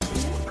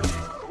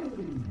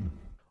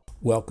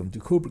Welcome to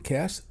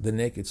Coopercast, the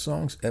Naked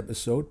Songs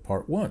episode,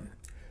 part 1.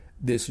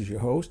 This is your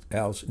host,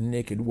 Al's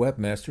naked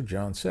webmaster,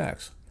 John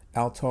Sachs.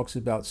 Al talks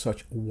about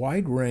such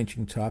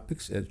wide-ranging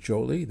topics as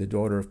Jolie, the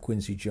daughter of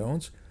Quincy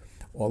Jones,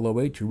 all the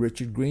way to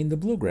Richard Green, the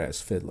bluegrass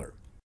fiddler.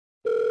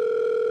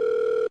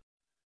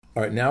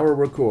 All right, now we're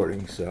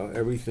recording, so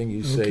everything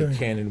you say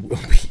can and will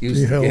be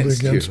used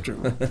against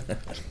you.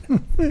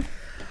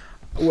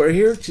 We're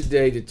here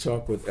today to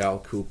talk with Al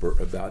Kooper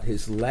about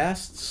his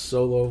last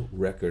solo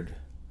record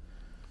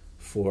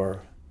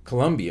for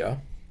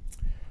Columbia,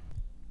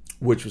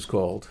 which was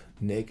called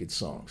Naked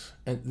Songs.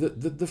 And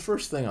the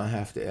first thing I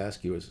have to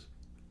ask you is,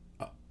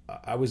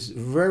 I was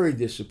very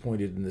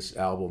disappointed in this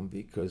album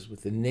because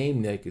with the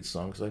name Naked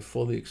Songs, I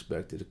fully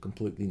expected a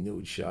completely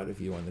nude shot of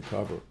you on the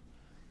cover.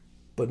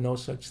 But no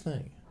such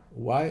thing.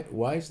 Why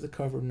is the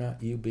cover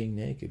not you being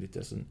naked? It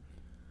doesn't...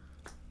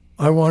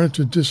 I wanted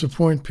to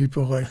disappoint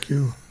people like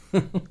you.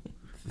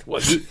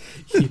 Well,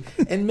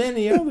 and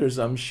many others,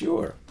 I'm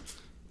sure.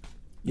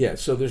 Yeah,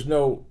 so there's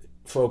no...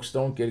 Folks,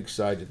 don't get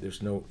excited.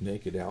 There's no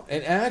naked Al.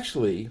 And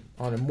actually,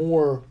 on a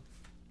more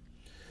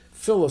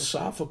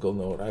philosophical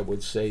note, I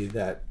would say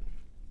that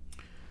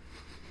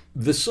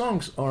the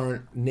songs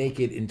aren't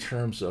naked in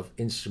terms of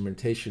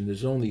instrumentation.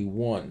 There's only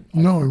one.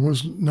 No, it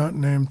was not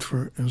named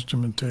for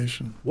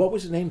instrumentation. What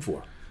was it named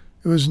for?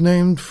 It was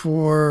named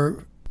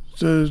for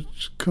the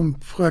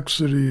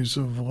complexities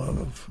of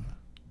love.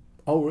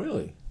 Oh,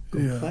 really?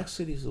 Yeah.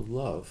 Complexities of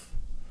love.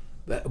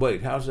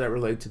 Wait, how does that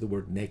relate to the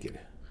word naked?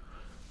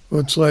 Well,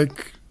 it's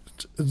like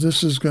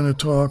this is going to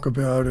talk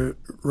about it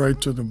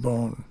right to the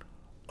bone.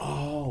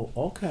 Oh,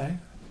 okay.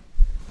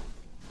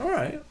 All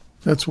right.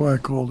 That's why I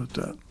called it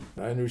that.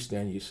 I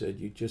understand you said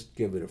you just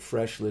give it a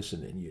fresh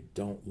listen and you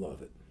don't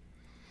love it.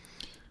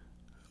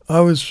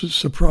 I was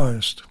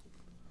surprised.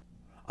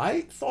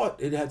 I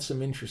thought it had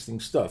some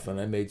interesting stuff,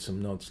 and I made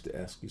some notes to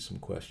ask you some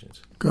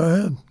questions. Go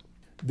ahead.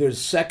 There's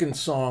second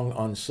song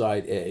on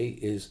side A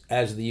is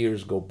As the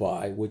Years Go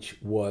By, which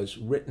was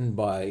written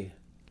by...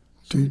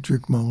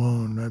 Dietrich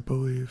Malone, I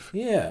believe.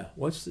 Yeah.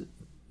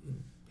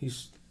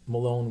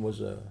 Malone was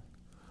a...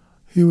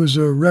 He was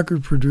a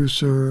record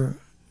producer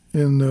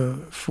in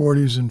the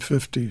 40s and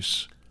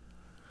 50s.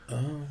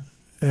 Oh.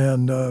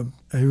 And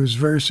he was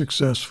very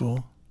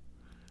successful,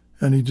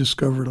 and he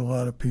discovered a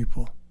lot of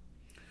people.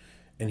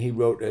 And he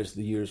wrote As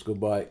the Years Go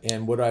By.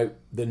 And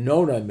the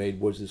note I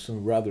made was there's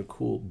some rather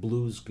cool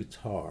blues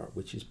guitar,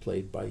 which is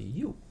played by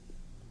you.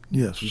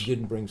 Yes. You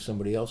didn't bring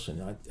somebody else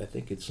in. I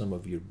think it's some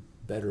of your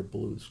better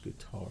blues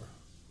guitar.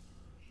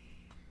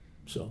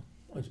 So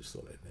I just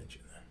thought I'd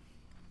mention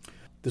that.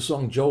 The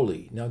song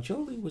Jolie. Now,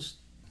 Jolie was...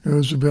 It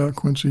was about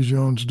Quincy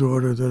Jones'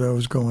 daughter that I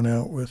was going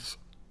out with.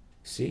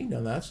 See,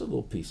 now that's a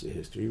little piece of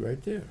history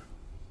right there.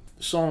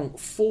 Song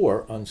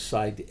 4 on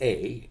side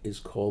A is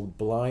called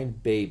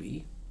Blind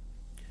Baby,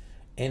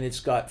 and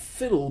it's got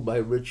fiddle by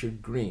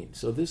Richard Green.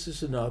 So this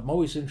is I'm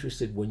always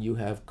interested when you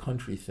have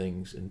country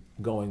things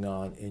going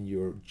on in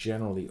your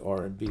generally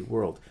R&B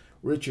world.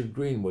 Richard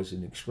Green was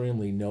an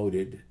extremely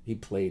noted, he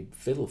played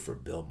fiddle for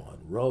Bill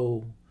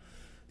Monroe,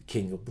 the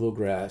king of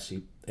bluegrass.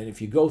 And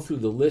if you go through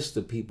the list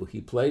of people he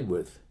played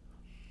with,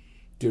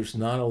 there's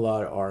not a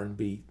lot of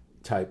R&B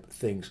type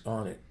things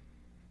on it.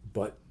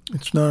 But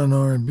it's not an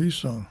R&B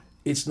song.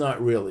 It's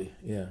not really,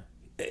 yeah.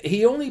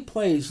 He only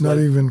plays... Not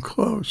even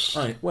close.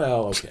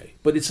 Well, okay.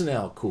 But it's an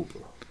Al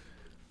Kooper.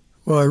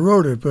 Well, I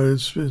wrote it, but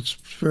it's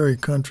very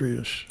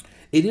country-ish.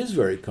 It is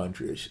very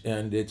countryish,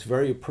 and it's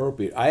very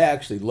appropriate. I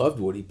actually loved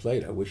what he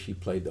played. I wish he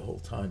played the whole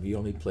time. He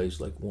only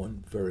plays like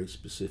one very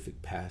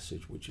specific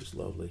passage, which is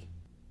lovely.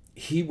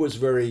 He was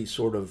very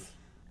sort of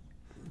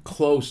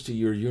close to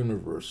your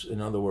universe,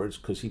 in other words,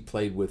 because he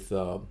played with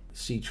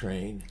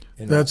C-Train.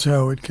 That's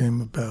how it came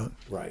about.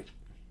 Right.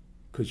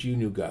 Because you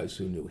knew guys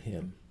who knew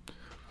him.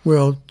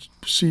 Well,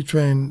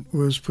 C-Train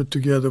was put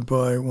together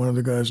by one of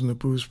the guys in the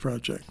Blues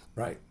Project.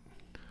 Right.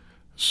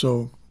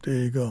 So, there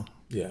you go.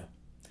 Yeah.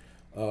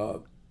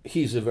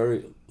 He's a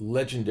very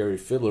legendary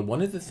fiddler.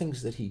 One of the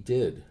things that he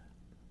did,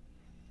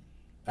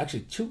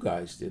 actually 2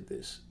 guys did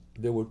this.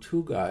 There were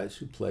 2 guys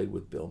who played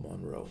with Bill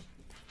Monroe.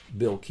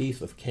 Bill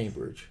Keith of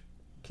Cambridge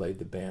played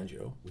the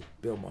banjo with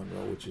Bill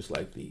Monroe, which is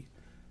like the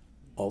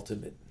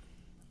ultimate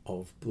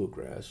of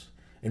bluegrass.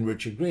 And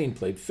Richard Green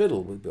played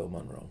fiddle with Bill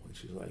Monroe,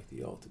 which is like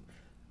the ultimate.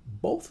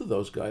 Both of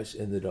those guys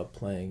ended up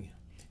playing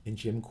in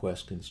Jim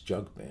Kweskin's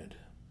jug band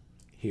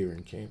here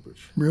in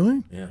Cambridge.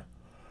 Really? Yeah.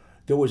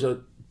 There was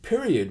a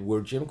period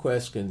where Jim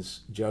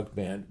Kweskin's jug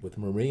band with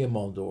Maria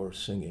Muldaur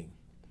singing,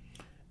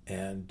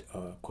 and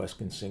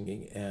Kweskin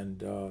singing,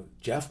 and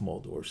Jeff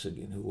Muldaur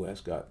singing, who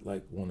has got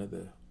like one of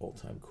the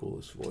all-time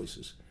coolest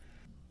voices.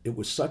 It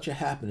was such a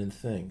happening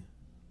thing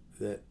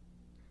that...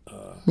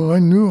 well, I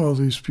knew all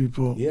these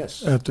people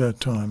yes, at that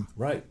time.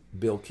 Right.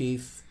 Bill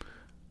Keith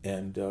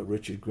and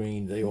Richard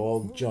Green, they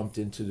all jumped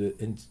into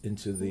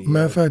the...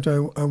 Matter of fact,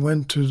 I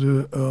went to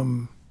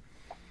the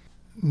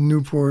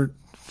Newport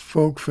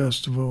Folk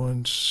Festival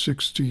in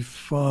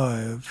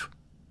 '65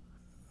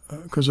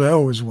 because I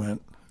always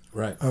went.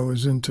 Right. I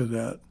was into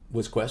that.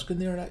 Was Kweskin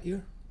there that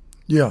year?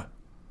 Yeah.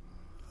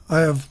 I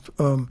have,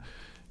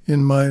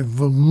 in my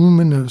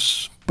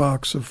voluminous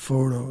box of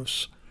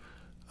photos,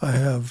 I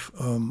have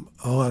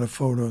a lot of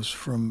photos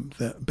from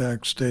that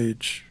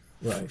backstage,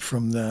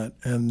 from that,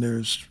 and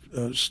there's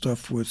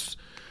stuff with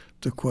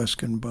the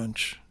Queskin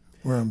Bunch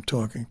where I'm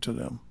talking to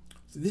them.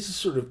 This is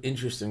sort of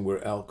interesting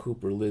where Al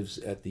Kooper lives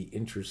at the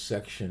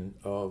intersection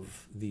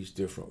of these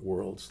different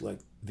worlds, like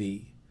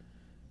the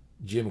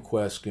Jim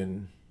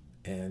Queskin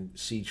and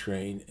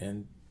C-Train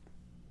and...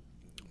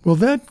 Well,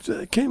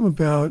 that came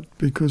about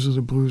because of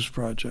the Blues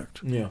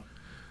Project. Yeah.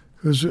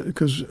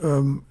 Because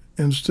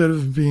instead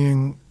of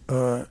being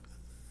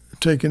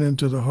taken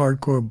into the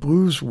hardcore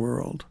blues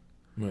world,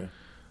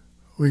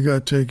 we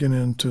got taken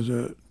into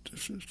the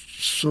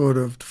sort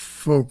of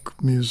folk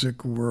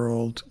music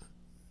world.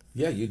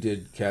 Yeah, you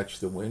did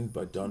Catch the Wind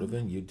by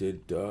Donovan. You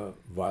did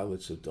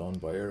Violets of Dawn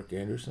by Eric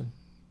Anderson.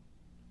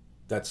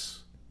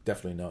 That's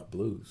definitely not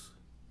blues.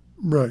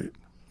 Right.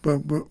 But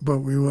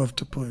we love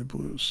to play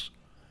blues.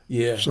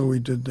 Yeah. So we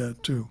did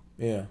that too.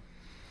 Yeah.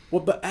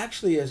 Well, but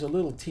actually, as a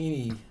little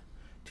teeny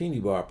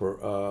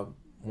bopper,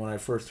 when I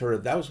first heard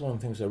it, that was one of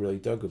the things I really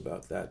dug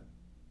about that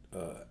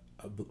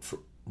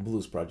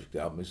Blues Project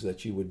album, is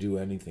that you would do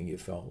anything you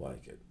felt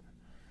like it.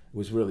 It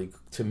was really,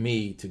 to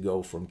me, to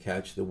go from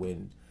Catch the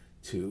Wind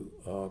to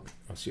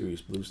a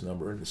serious blues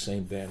number in the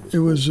same band. It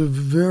was a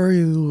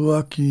very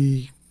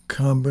lucky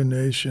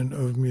combination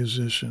of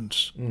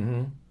musicians.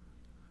 Mm-hmm.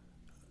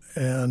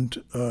 And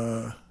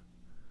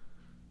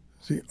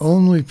the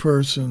only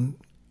person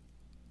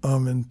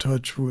I'm in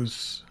touch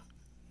with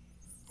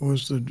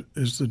is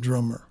the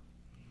drummer,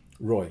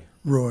 Roy.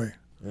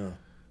 Yeah.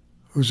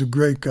 Who's a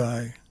great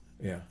guy.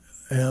 Yeah.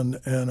 And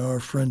our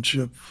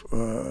friendship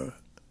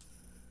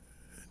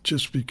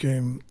just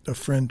became a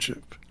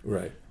friendship.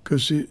 Right.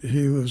 Because he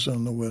lives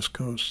on the West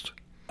Coast.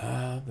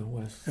 The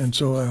West. And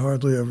so I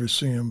hardly ever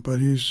see him, but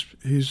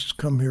he's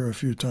come here a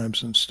few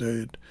times and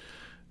stayed,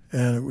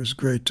 and it was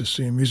great to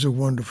see him. He's a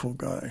wonderful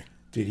guy.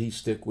 Did he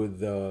stick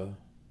with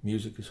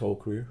music his whole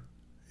career?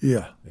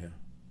 Yeah. Yeah.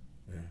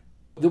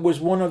 There was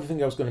one other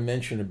thing I was going to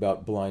mention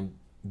about Blind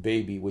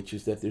Baby, which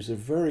is that there's a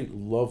very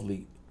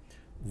lovely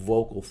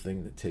vocal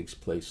thing that takes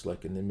place,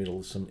 like in the middle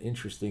of some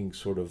interesting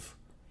sort of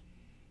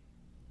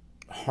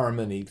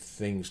harmony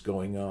things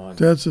going on.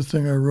 That's the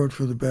thing I wrote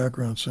for the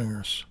background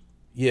singers.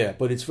 Yeah,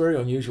 but it's very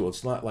unusual.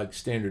 It's not like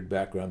standard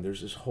background.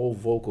 There's this whole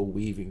vocal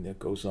weaving that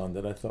goes on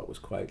that I thought was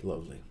quite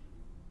lovely.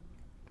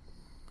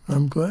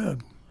 I'm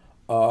glad.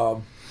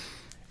 And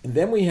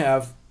then we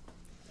have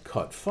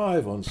cut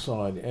 5 on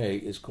side A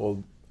is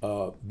called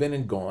Been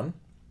and Gone.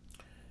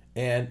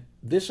 And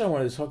this I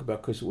wanted to talk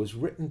about because it was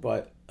written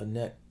by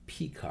Annette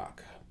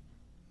Peacock.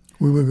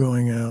 We were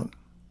going out.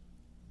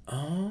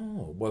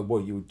 Oh,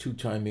 well, you were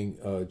two-timing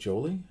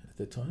Jolie at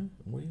the time,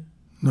 were you?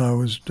 No, I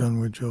was done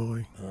with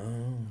Jolie.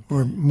 Oh.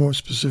 Or more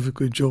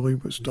specifically, Jolie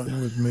was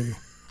done with me.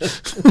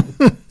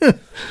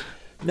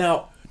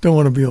 Now, don't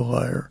want to be a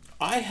liar.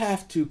 I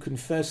have to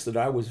confess that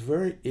I was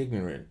very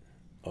ignorant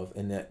of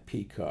Annette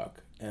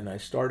Peacock, and I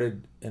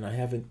started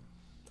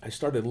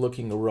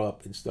looking her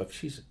up and stuff.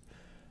 She was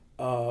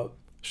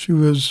she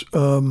was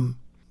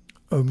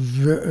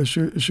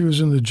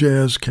in the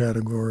jazz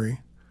category.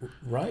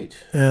 Right.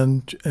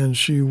 And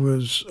she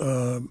was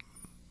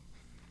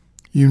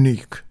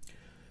unique.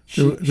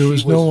 There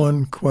was no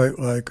one quite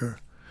like her.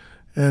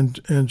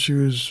 And she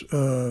was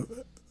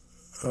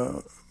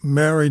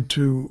married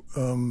to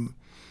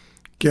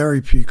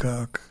Gary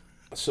Peacock.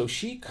 So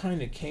she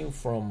kind of came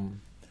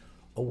from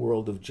a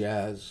world of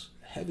jazz,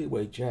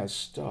 heavyweight jazz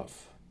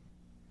stuff.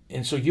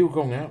 And so you were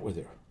going out with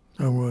her.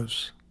 I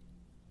was.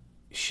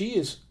 She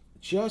is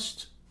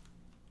just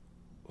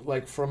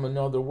like from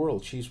another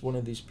world. She's one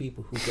of these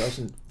people who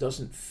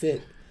doesn't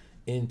fit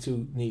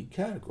into neat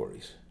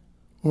categories.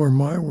 Or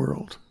my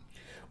world.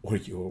 Or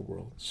your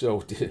world.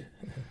 So,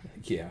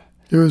 yeah.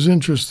 It was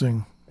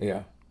interesting.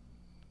 Yeah.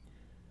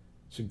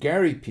 So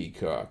Gary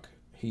Peacock,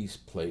 he's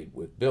played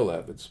with Bill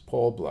Evans,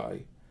 Paul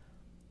Bly,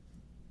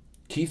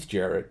 Keith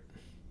Jarrett,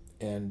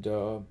 and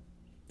there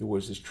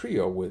was this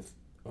trio with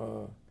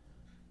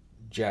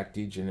Jack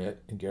DeJohnette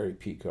and Gary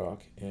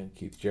Peacock and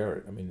Keith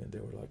Jarrett. I mean, they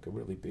were like a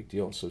really big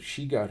deal. So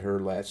she got her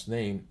last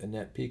name,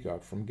 Annette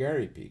Peacock, from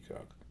Gary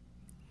Peacock.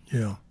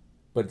 Yeah.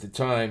 But at the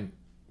time,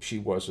 she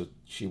was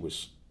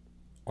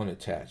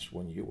unattached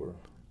when you were...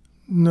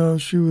 No,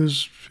 she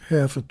was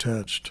half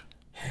attached.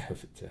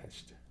 Half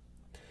attached.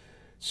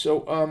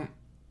 So,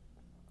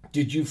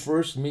 did you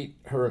first meet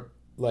her,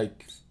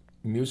 like,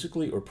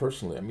 musically or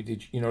personally? I mean,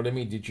 did you know what I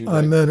mean? Did you?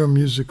 I met her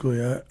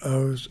musically. I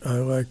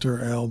liked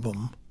her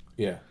album.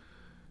 Yeah.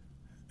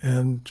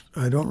 And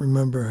I don't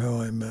remember how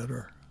I met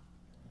her.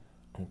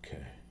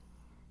 Okay.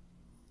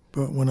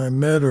 But when I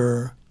met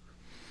her,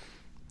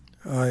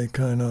 I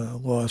kind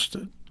of lost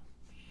it.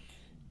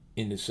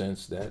 In the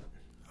sense that?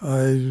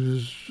 I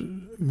was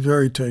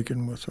very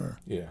taken with her.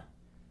 Yeah.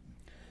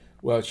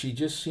 Well, she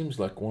just seems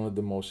like one of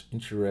the most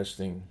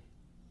interesting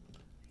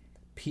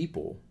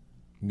people,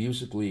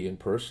 musically and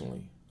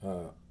personally.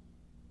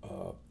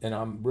 And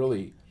I'm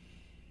really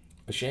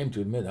ashamed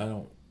to admit I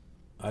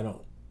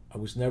don't I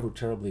was never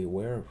terribly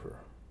aware of her.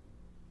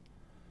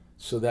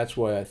 So that's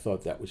why I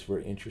thought that was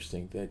very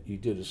interesting, that you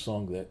did a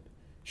song that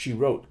she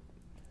wrote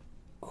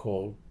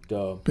called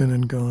Been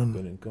and Gone.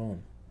 Been and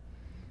Gone.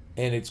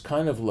 And it's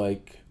kind of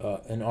like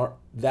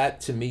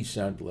that to me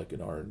sounded like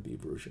an R&B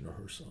version of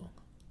her song.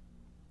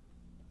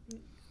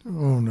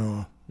 Oh,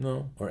 no.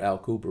 No? Or Al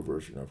Kooper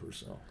version of her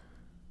song.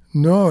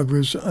 No,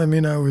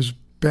 I was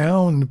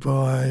bound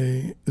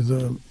by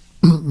the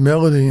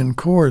melody and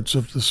chords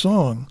of the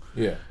song.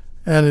 Yeah.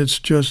 And it's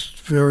just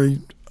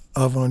very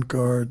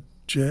avant-garde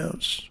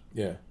jazz.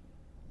 Yeah.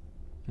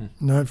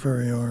 Not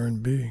very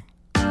R&B.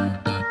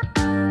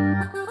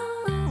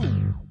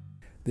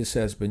 This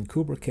has been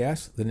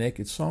Coopercast, the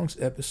Naked Songs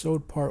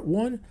episode part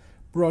 1,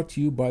 brought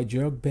to you by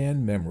Jug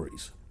Band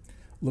Memories.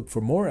 Look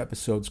for more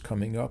episodes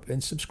coming up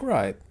and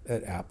subscribe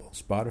at Apple,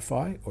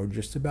 Spotify, or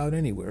just about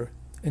anywhere,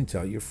 and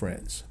tell your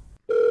friends.